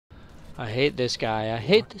I hate this guy. I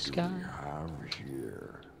hate this guy.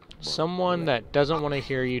 Someone that doesn't want to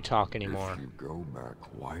hear you talk anymore. If you go back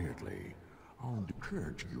quietly, I'll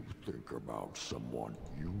can't you think about someone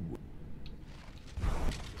you...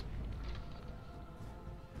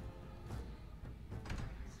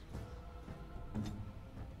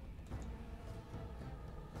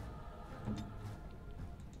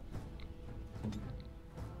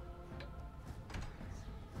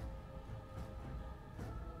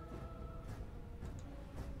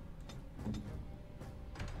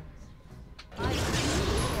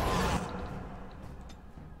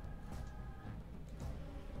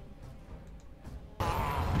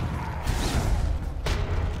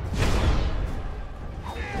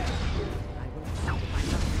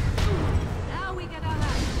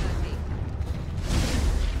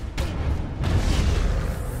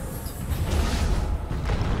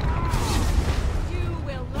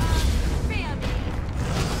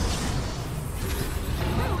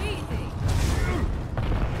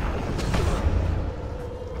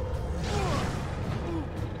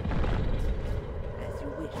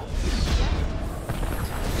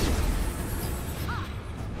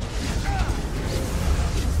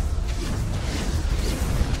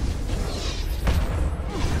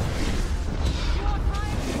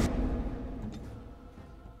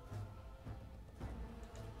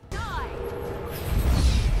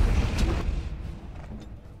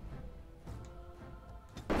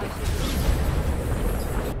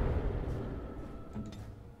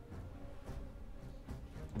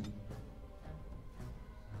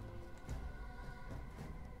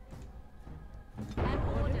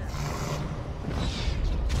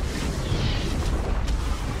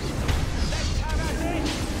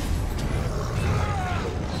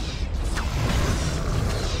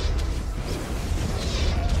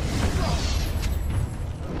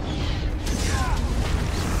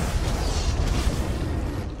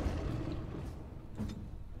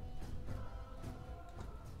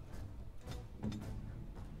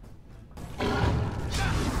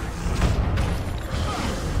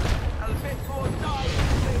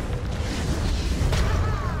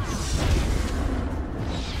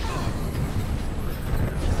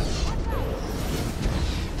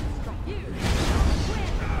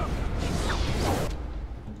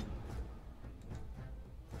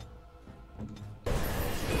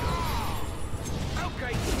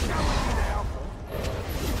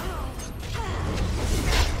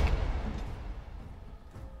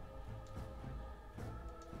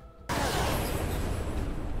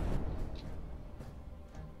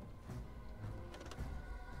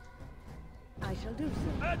 I shall do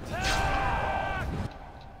so. Attack!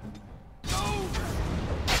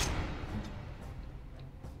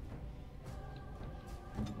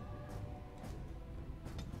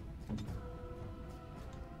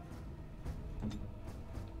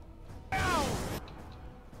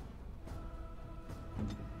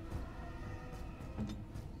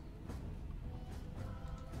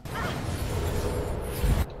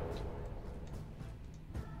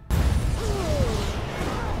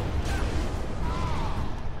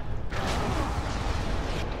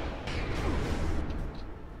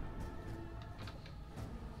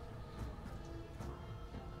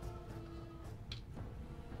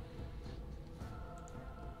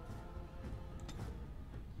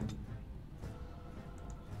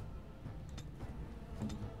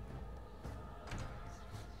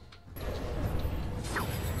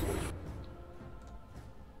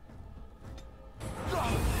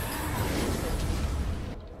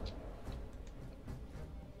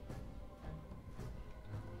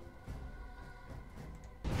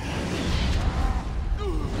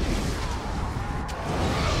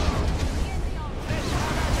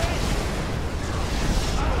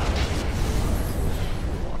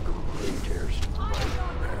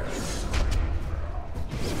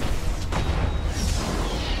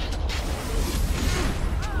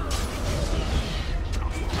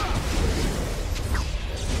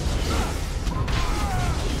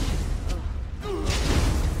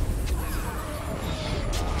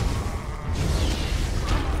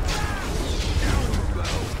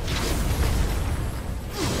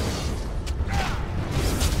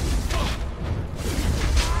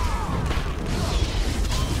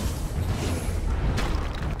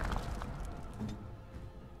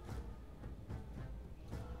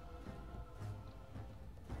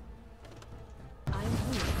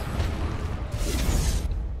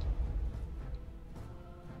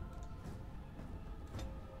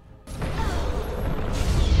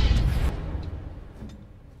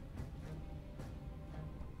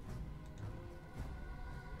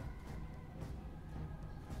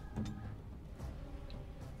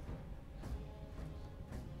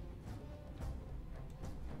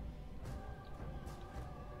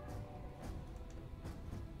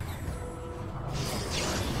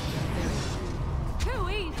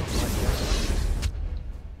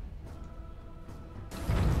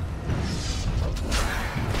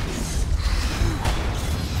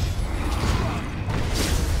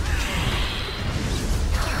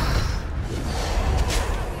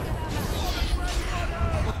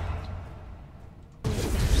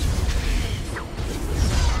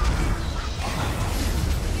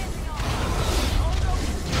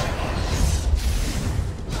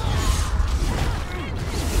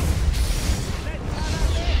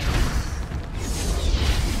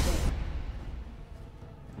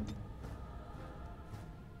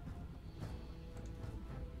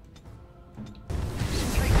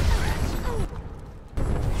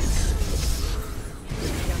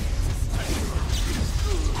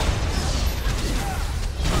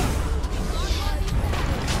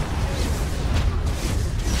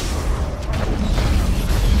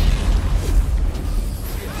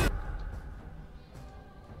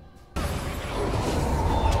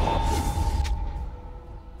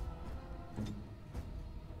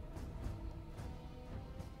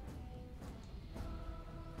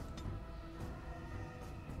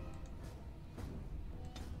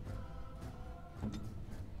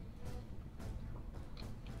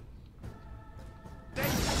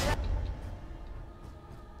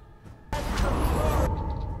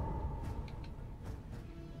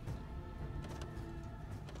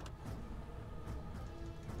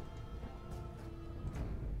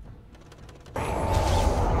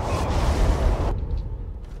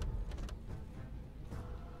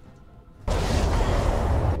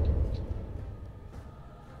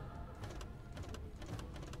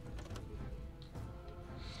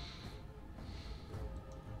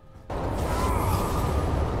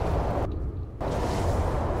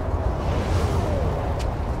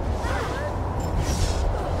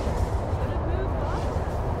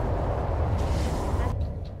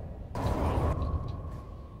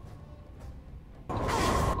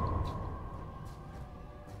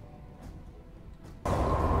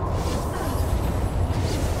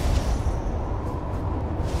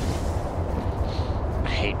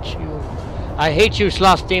 I hate you,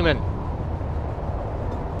 Sloth Demon.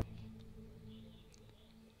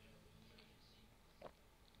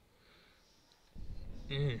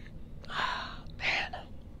 Man.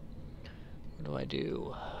 What do I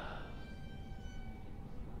do?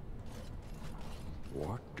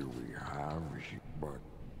 What do we have? But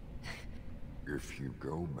if you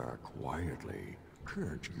go back quietly,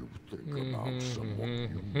 can't you think about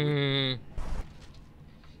someone you...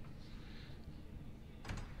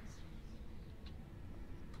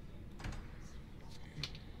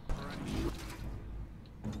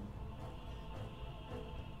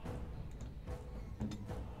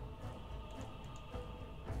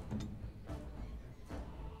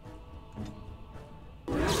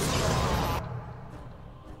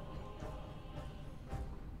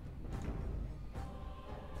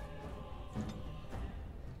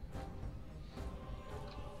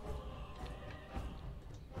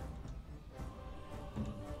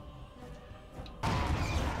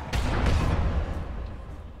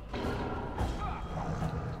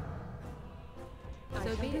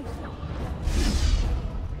 So be it.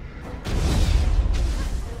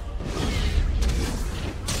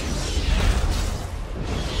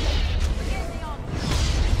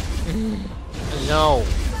 No.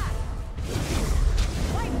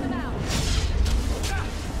 Wipe them out.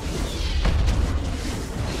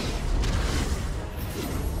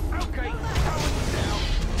 Okay, going down.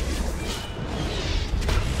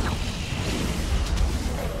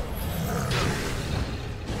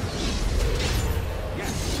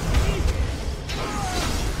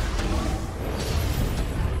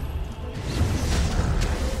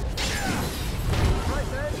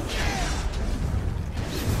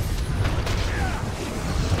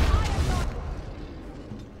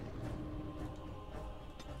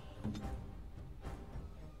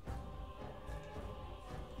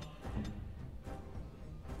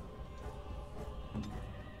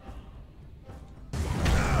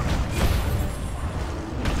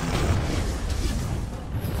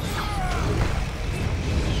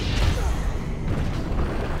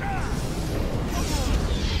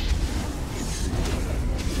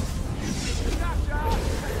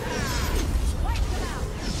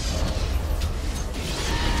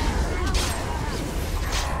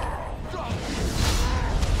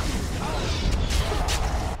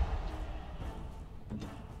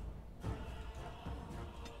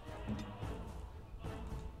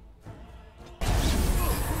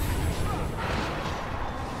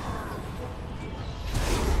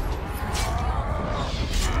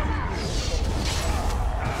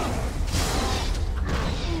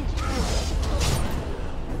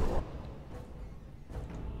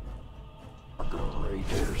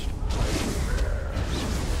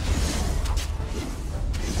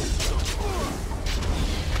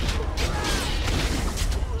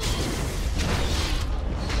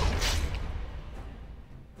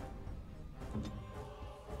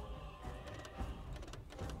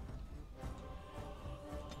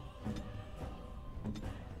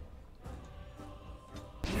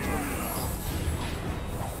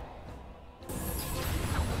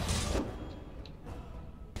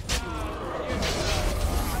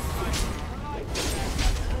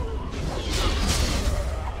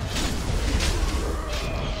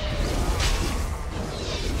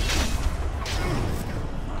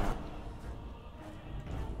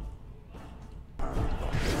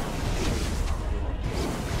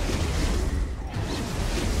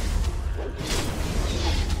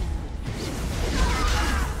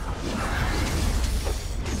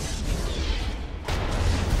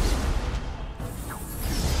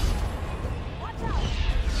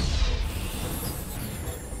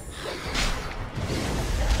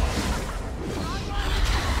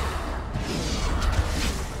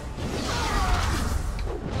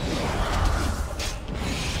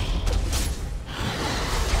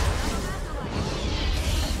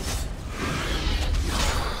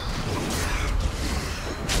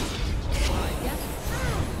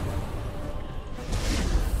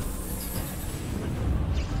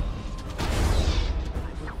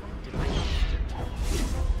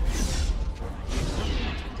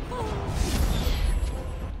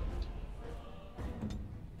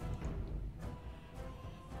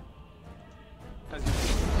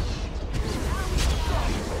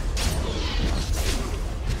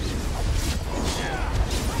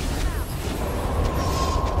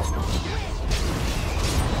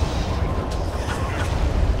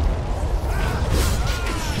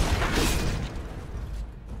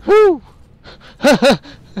 Whew!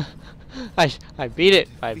 I beat it.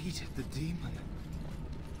 Defeated the demon.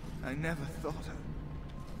 I never thought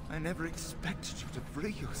I never expected you to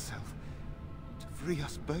free yourself. To free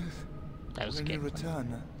us both. That was the When you game.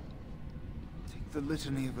 return, take the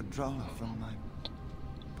litany of Adrala from my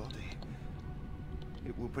body.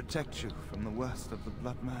 It will protect you from the worst of the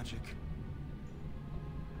blood magic.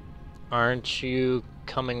 Aren't you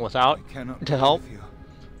coming without I cannot to help? leave you.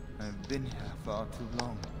 I've been here far too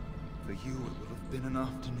long. For you, it will have been an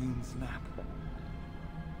afternoon's nap.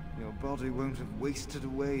 Your body won't have wasted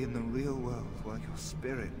away in the real world while your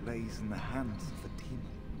spirit lays in the hands of the demon.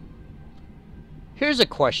 Here's a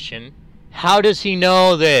question. How does he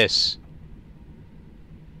know this?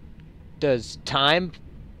 Does time,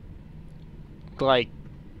 like,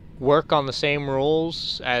 work on the same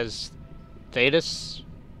rules as Thetis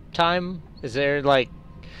time? Is there, like,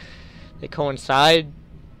 they coincide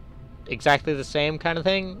exactly the same kind of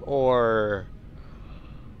thing? Or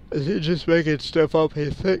is it just making stuff up he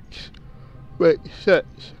thinks makes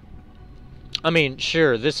sense? I mean,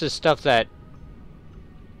 sure, this is stuff that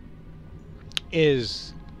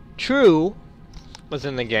is true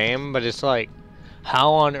within the game, but it's like,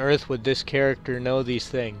 how on earth would this character know these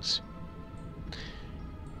things?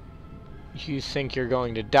 You think you're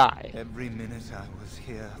going to die. Every minute I was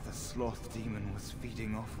here, the Sloth Demon was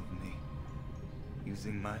feeding off of me,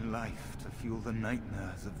 using my life to fuel the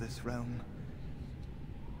nightmares of this realm.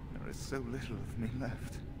 There is so little of me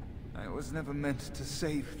left. I was never meant to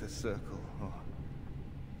save the Circle, or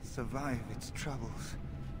survive its troubles.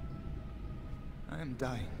 I am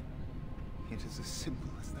dying. It is as simple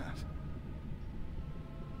as that.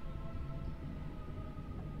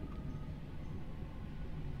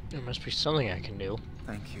 There must be something I can do.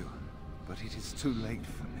 Thank you, but it is too late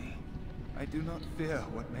for me. I do not fear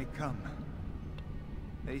what may come.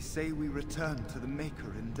 They say we return to the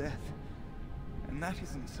Maker in death, and that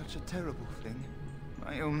isn't such a terrible thing.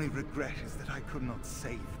 My only regret is that I could not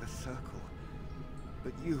save the Circle.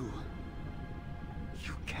 But you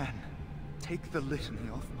can. Take the litany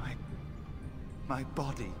off my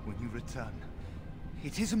body when you return.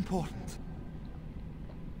 It is important.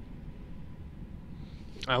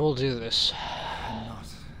 I will do this. I'm not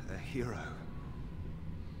a hero.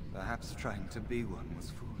 Perhaps trying to be one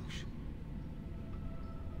was foolish.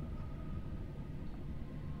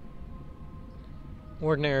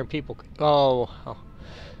 Ordinary people. Oh,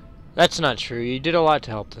 that's not true. You did a lot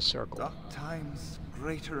to help the Circle. Dark times,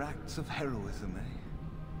 greater acts of heroism,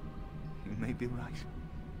 eh? You may be right.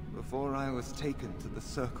 Before I was taken to the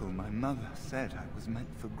Circle, my mother said I was meant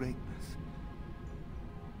for greatness.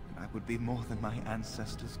 I would be more than my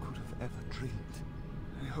ancestors could have ever dreamed.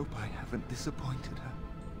 I hope I haven't disappointed her.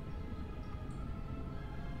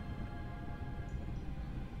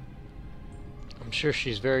 I'm sure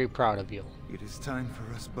she's very proud of you. It is time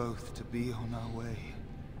for us both to be on our way.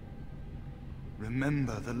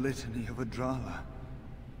 Remember the litany of Adrala.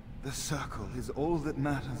 The Circle is all that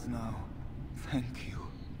matters now. Thank you,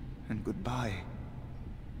 and goodbye,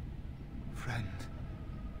 friend.